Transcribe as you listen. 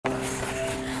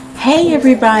Hey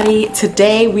everybody,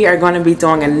 today we are going to be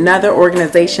doing another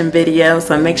organization video,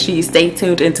 so make sure you stay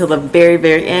tuned until the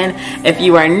very end. If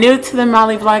you are new to the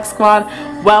Molly Vlog Squad,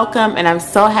 welcome, and I'm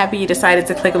so happy you decided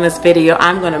to click on this video.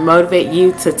 I'm going to motivate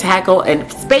you to tackle a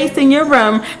space in your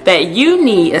room that you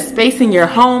need, a space in your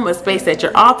home, a space at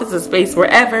your office, a space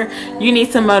wherever. You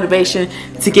need some motivation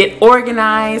to get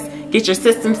organized, get your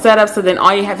system set up, so then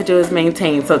all you have to do is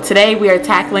maintain. So today we are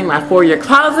tackling my foyer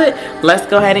closet. Let's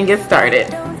go ahead and get started.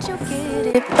 Don't you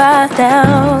get it by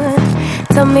now?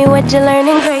 Tell me what you learned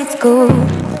in grade school.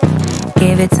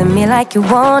 Give it to me like you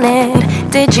want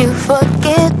it. Did you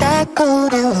forget that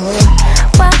code?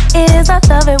 Why is our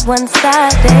love at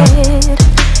one-sided?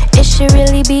 It should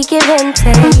really be give and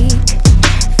take.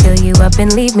 Fill you up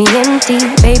and leave me empty.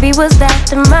 Baby, was that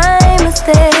my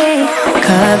mistake?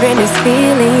 Covering his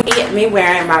feelings. Get me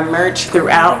wearing my merch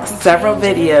throughout several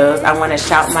videos. I want to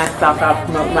shout myself out,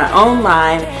 promote my own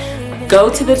line. Go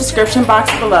to the description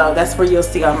box below. That's where you'll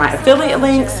see all my affiliate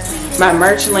links, my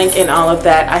merch link, and all of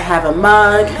that. I have a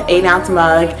mug, 8-ounce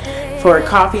mug for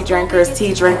coffee drinkers,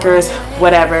 tea drinkers,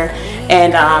 whatever.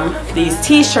 And these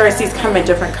t-shirts, these come in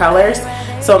different colors.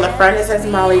 So on the front it says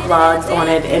Molly Vlogs on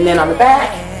it, and then on the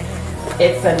back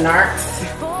it's a Narcs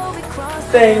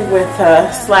thing with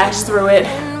a slash through it.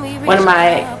 One of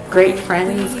my great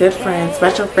friends, good friends,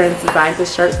 special friends designed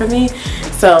this shirt for me.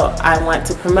 So I want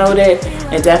to promote it,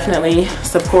 and definitely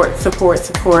support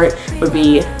would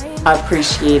be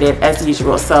appreciated as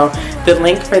usual. So the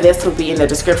link for this will be in the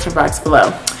description box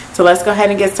below. So let's go ahead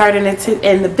and get started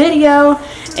in the video.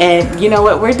 And you know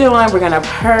what we're doing? We're gonna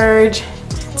purge,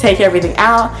 take everything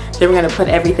out, then we're going to put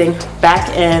everything back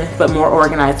in, but more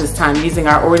organized this time, using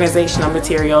our organizational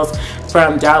materials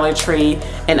from Dollar Tree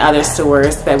and other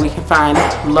stores that we can find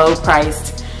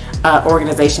low-priced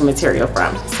organization material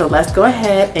from. So let's go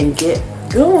ahead and get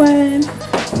going.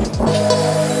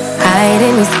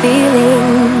 Hiding these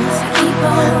feelings,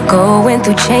 going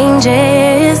through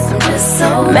changes. I'm just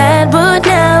so mad, but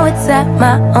now it's at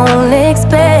my own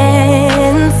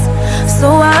expense. So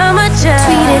I'ma just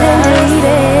tweet it and delete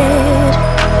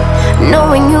it,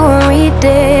 knowing you won't read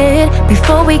it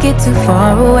before we get too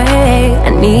far away. I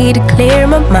need to clear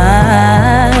my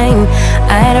mind.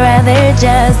 I'd rather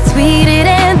just tweet it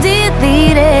and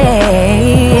delete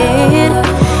it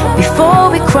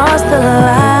before we cross the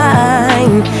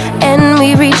line and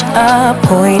we reach a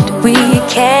point we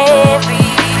can't reach.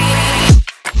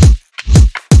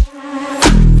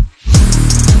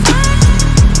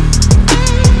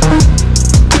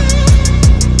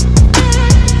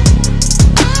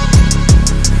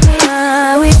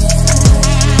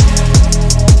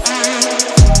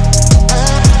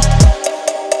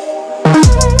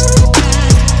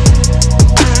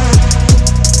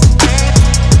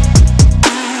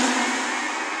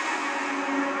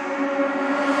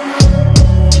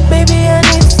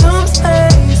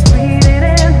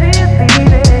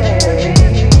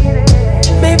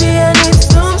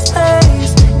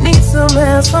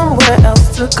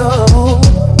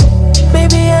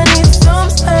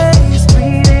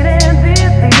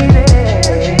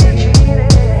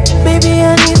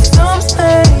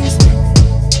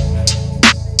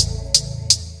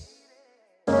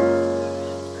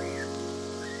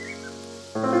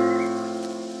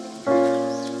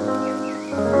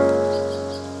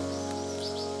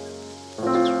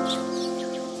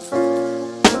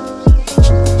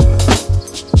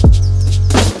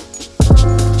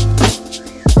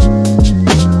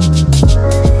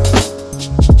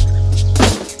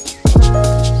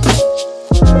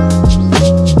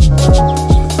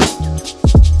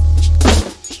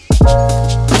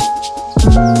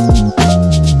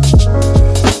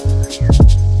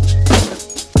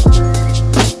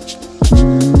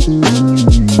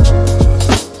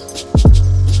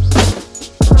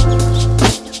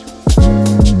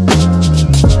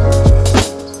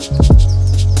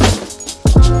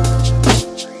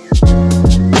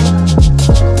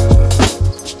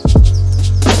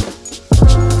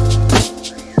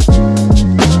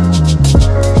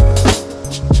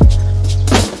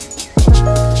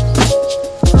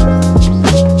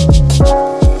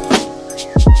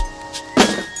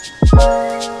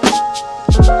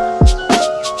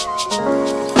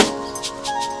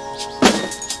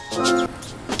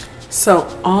 So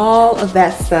all of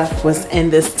that stuff was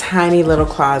in this tiny little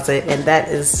closet, and that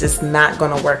is just not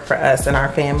going to work for us and our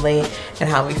family and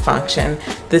how we function.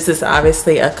 This is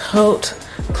obviously a coat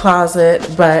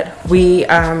closet, but we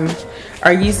are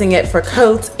using it for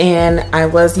coats, and I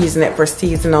was using it for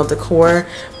seasonal decor,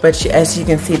 but as you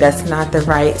can see, that's not the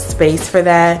right space for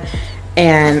that.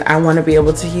 And I want to be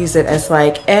able to use it as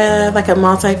like a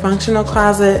multifunctional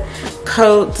closet,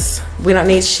 coats, we don't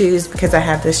need shoes because I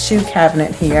have this shoe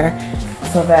cabinet here.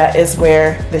 So that is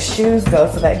where the shoes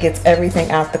go. So that gets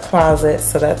everything out the closet.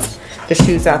 So that's the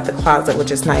shoes out the closet,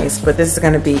 which is nice. But this is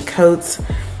going to be coats,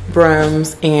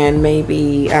 brooms, and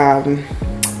maybe a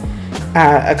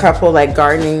couple like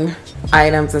gardening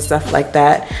items and stuff like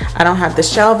that. I don't have the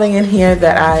shelving in here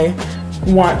that I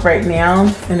want right now.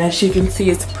 And as you can see,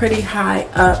 it's pretty high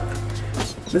up.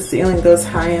 The ceiling goes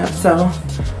high up. So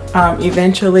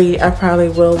eventually I probably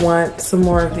will want some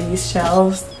more of these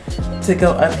shelves to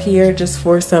go up here just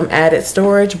for some added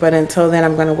storage, but until then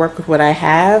I'm going to work with what I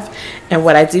have. And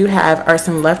what I do have are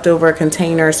some leftover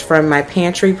containers from my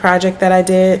pantry project that I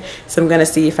did, so I'm going to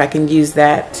see if I can use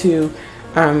that to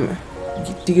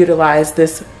utilize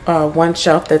this one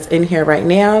shelf that's in here right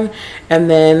now, and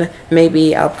then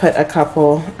maybe I'll put a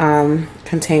couple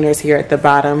containers here at the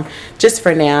bottom just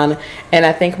for now. And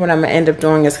I think what I'm gonna end up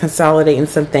doing is consolidating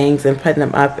some things and putting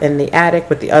them up in the attic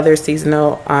with the other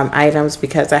seasonal items,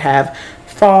 because I have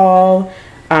fall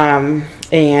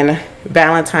and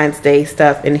Valentine's Day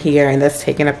stuff in here, and that's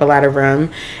taking up a lot of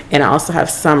room. And I also have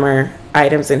summer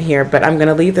items in here, but I'm going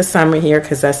to leave the summer here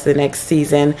because that's the next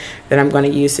season that I'm going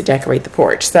to use to decorate the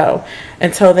porch. So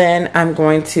until then, I'm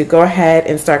going to go ahead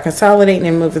and start consolidating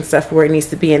and moving stuff where it needs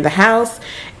to be in the house.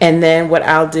 And then what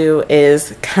I'll do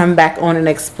is come back on and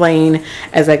explain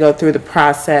as I go through the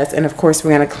process. And of course,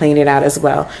 we're going to clean it out as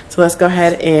well. So let's go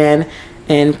ahead and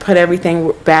put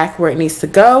everything back where it needs to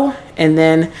go, and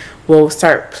then we'll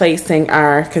start placing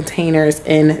our containers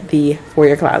in the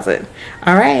foyer closet.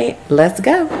 All right, let's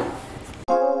go.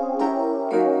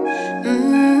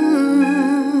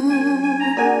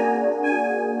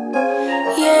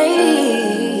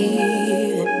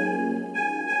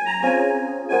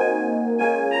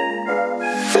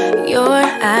 Your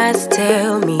eyes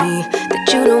tell me that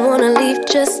you don't wanna leave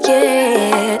just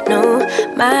yet. No,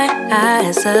 my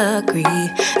eyes agree.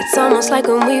 It's almost like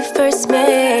when we first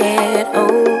met.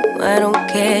 Oh, I don't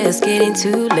care, it's getting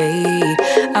too late.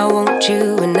 I want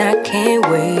you and I can't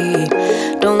wait.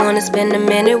 Don't wanna spend a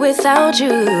minute without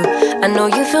you. I know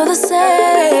you feel the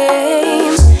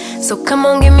same. So come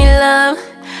on, give me love.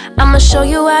 I'ma show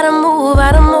you how to move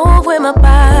with my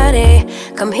body.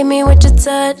 Come hit me with your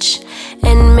touch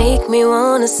and make me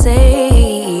wanna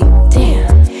say,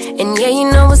 damn. And yeah, you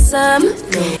know what's up.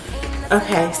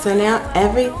 Okay, so now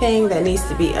everything that needs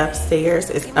to be upstairs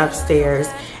is upstairs.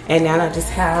 And now I just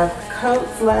have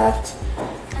coats left,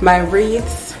 my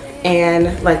wreaths,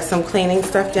 and like some cleaning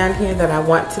stuff down here that I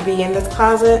want to be in this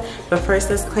closet. But first,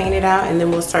 let's clean it out and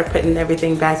then we'll start putting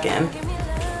everything back in.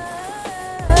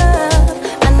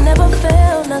 I never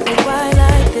felt nothing quite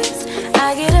like this.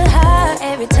 I get a high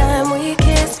every time we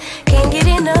kiss. Can't get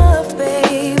enough,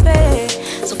 baby.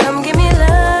 So come give me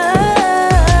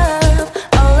love,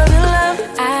 all of your love.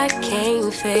 I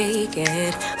can't fake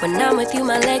it. When I'm with you,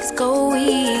 my legs go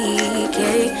weak.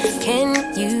 Yeah. Can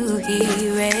you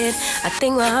hear it? I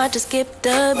think my heart just skipped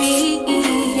a beat.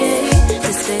 Yeah.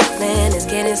 This feeling is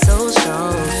getting so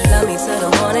strong. Love me till the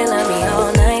morning, love me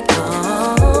all night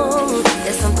long.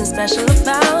 There's something special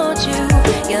about you.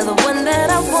 You're the one that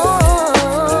I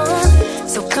want.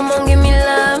 So come on, give me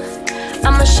love.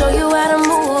 I'ma show you how to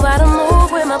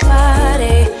move with my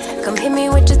body. Come hit me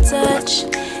with your touch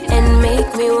and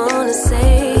make me wanna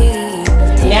say.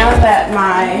 Now that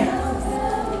my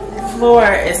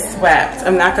floor is swept,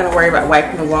 I'm not gonna worry about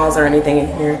wiping the walls or anything in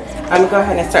here. I'm gonna go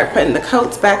ahead and start putting the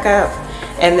coats back up,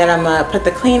 and then I'm gonna put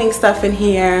the cleaning stuff in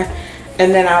here,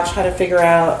 and then I'll try to figure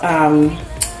out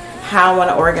how I want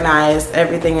to organize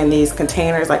everything in these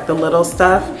containers, like the little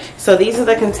stuff. So these are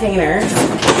the containers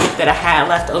that I had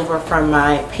left over from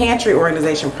my pantry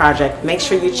organization project. Make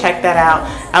sure you check that out.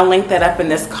 I'll link that up in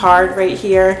this card right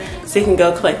here, so you can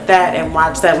go click that and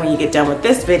watch that when you get done with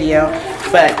this video.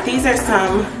 But these are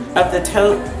some of the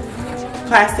tote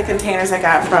plastic containers I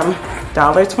got from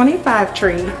 $1.25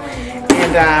 Tree,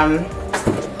 and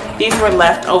these were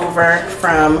left over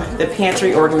from the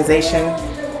pantry organization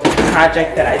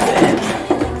project that I did.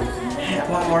 I have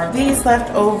one more of these left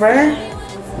over.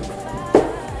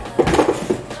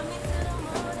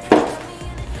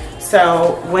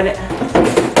 So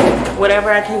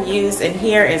whatever I can use in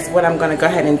here is what I'm going to go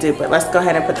ahead and do. But let's go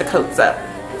ahead and put the coats up.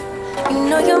 You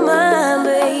know you're mine,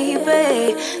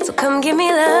 baby. So come give me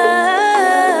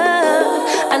love.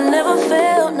 I never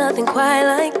felt nothing quite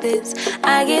like this.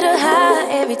 I get a high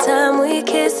every time we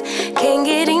kiss. Can't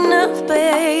get enough,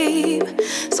 babe.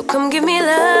 So come give me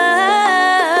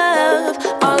love,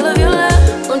 all of your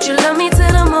love. Won't you love me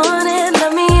till the morning?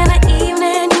 Love me in the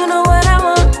evening. You know what I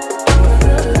want.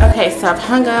 Okay, so I've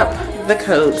hung up the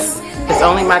coats. It's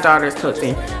only my daughter's coats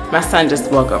in. My son just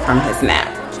woke up from his nap.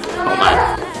 Hold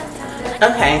on.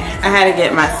 Okay, I had to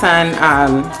get my son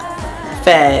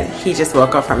fed. He just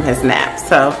woke up from his nap.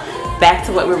 So back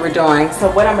to what we were doing.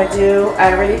 So what I'm gonna do,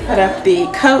 I already put up the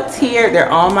coats here.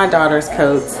 They're all my daughter's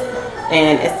coats.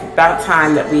 And it's about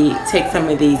time that we take some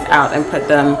of these out and put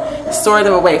them, store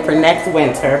them away for next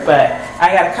winter. But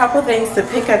I got a couple things to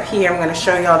pick up here. I'm gonna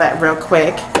show y'all that real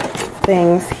quick.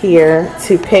 Things here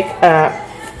to pick up.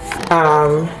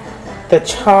 The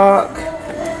chalk.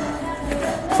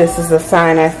 This is a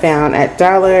sign I found at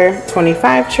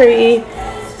 $1.25 Tree.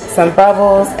 Some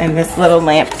bubbles, and this little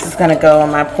lamp. This is gonna go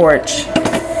on my porch.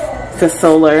 It's a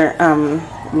solar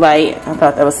light. I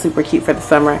thought that was super cute for the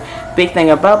summer. Big thing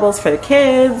of bubbles for the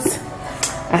kids.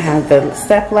 I have the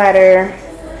step ladder,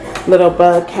 little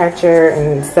bug catcher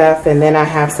and stuff, and then I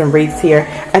have some wreaths here.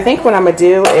 I think what I'm gonna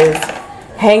do is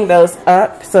hang those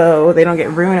up so they don't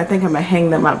get ruined. I think I'm gonna hang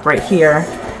them up right here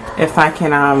if I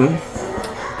can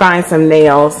find some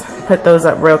nails. Put those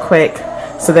up real quick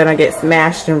so they don't get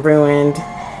smashed and ruined.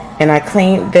 And I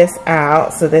cleaned this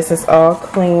out, so this is all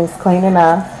clean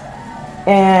enough.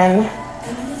 And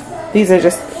these are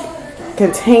just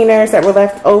containers that were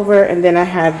left over, and then I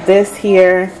have this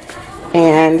here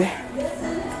and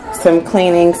some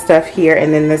cleaning stuff here,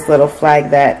 and then this little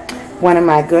flag that one of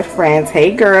my good friends,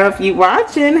 hey girl, if you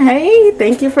watching, hey,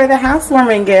 thank you for the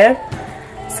housewarming gift.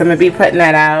 So I'm gonna be putting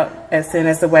that out as soon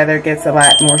as the weather gets a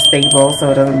lot more stable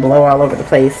so it doesn't blow all over the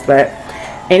place. But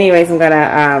anyways, I'm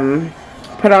gonna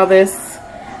put all this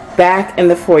back in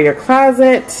the foyer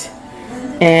closet,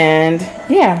 and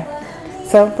yeah.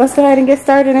 So let's go ahead and get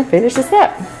started and finish this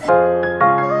up.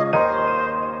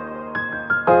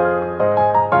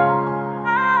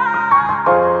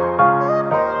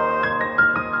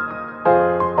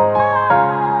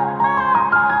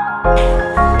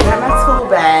 Got my tool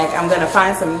bag. I'm gonna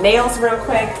find some nails real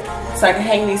quick so I can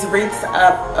hang these wreaths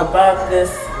up above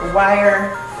this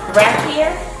wire rack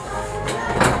here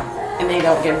and they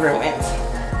don't get ruined.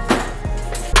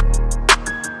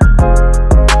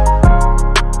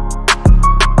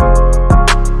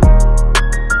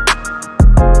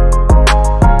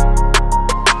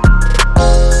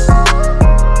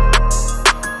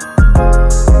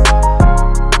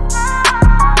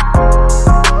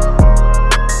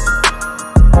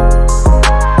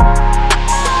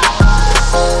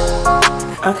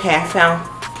 Okay, I found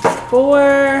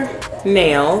 4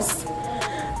 nails.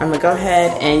 I'm gonna go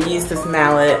ahead and use this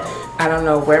mallet. I don't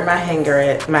know where my hammer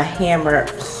is.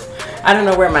 I don't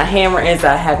know where my hammer is.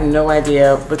 I have no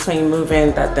idea. Between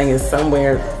moving, that thing is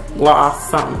somewhere lost,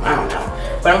 something, I don't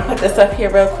know. But I'm gonna put this up here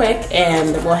real quick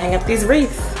and we'll hang up these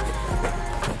wreaths.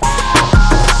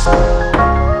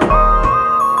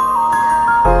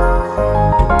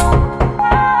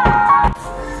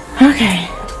 Okay,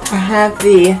 I have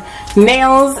the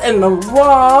nails in the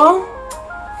wall.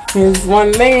 There's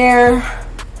one there,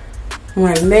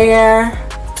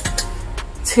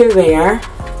 2 there,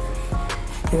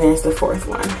 and there's the 4th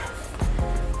one.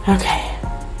 Okay,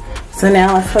 so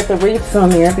now let's put the wreaths on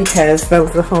there because that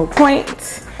was the whole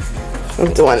point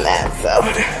of doing that. So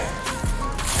put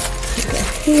that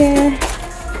here.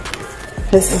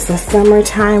 This is the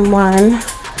summertime one.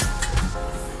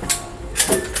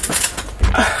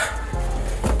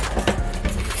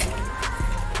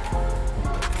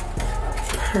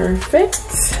 Perfect.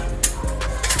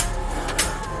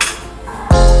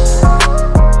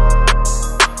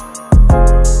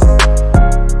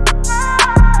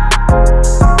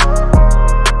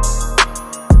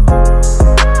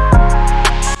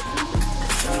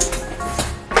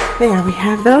 There, we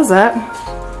have those up.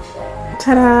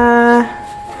 Ta-da!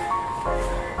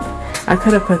 I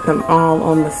could have put them all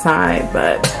on the side,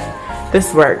 but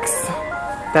this works.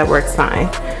 That works fine.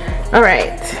 All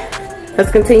right. Let's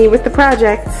continue with the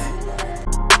project.